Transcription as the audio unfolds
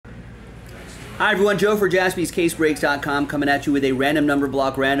Hi everyone, Joe for JaspysCaseBreaks.com coming at you with a random number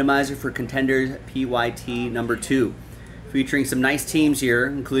block randomizer for Contenders PYT number 2. Featuring some nice teams here,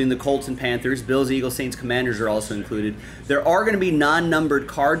 including the Colts and Panthers. Bills, Eagles, Saints, Commanders are also included. There are going to be non-numbered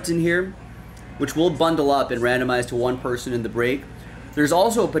cards in here, which we'll bundle up and randomize to one person in the break. There's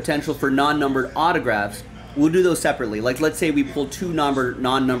also a potential for non-numbered autographs. We'll do those separately. Like, let's say we pull two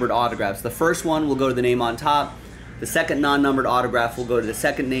non-numbered autographs. The first one will go to the name on top. The second non-numbered autograph will go to the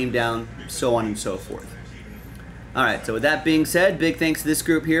second name down, so on and so forth. All right, so with that being said, big thanks to this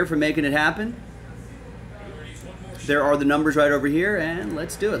group here for making it happen. There are the numbers right over here, and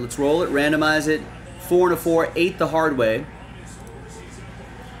let's do it. Let's roll it, randomize it. 4 and a 4, 8 the hard way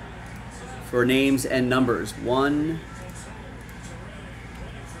for names and numbers. 1,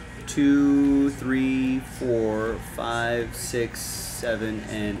 2, 3, 4, 5, 6, 7,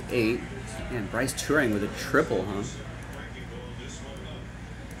 and 8. Man, Bryce Turing with a triple, huh?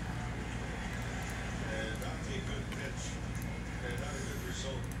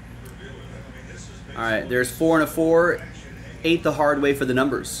 All right, there's 4 and a 4, 8 the hard way for the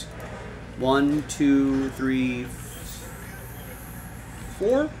numbers. 1, 2, 3,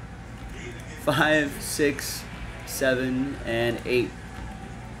 4, 5, 6, 7, and 8.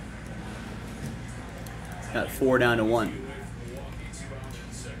 Got 4 down to 1.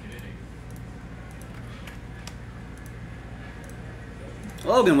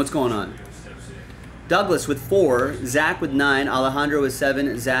 Logan, what's going on? Douglas with 4, Zach with 9, Alejandro with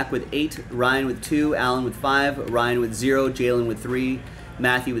 7, Zach with 8, Ryan with 2, Alan with 5, Ryan with 0, Jalen with 3,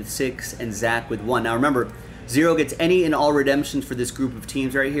 Matthew with 6, and Zach with 1. Now remember, 0 gets any and all redemptions for this group of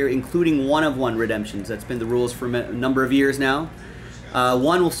teams right here, including 1-of-1 redemptions. That's been the rules for a number of years now. 1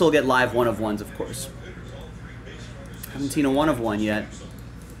 will still get live 1-of-1s, of course. Haven't seen a 1-of-1 yet.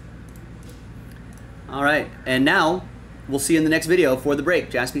 All right, and now we'll see you in the next video for the break.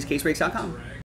 JaspysCaseBreaks.com.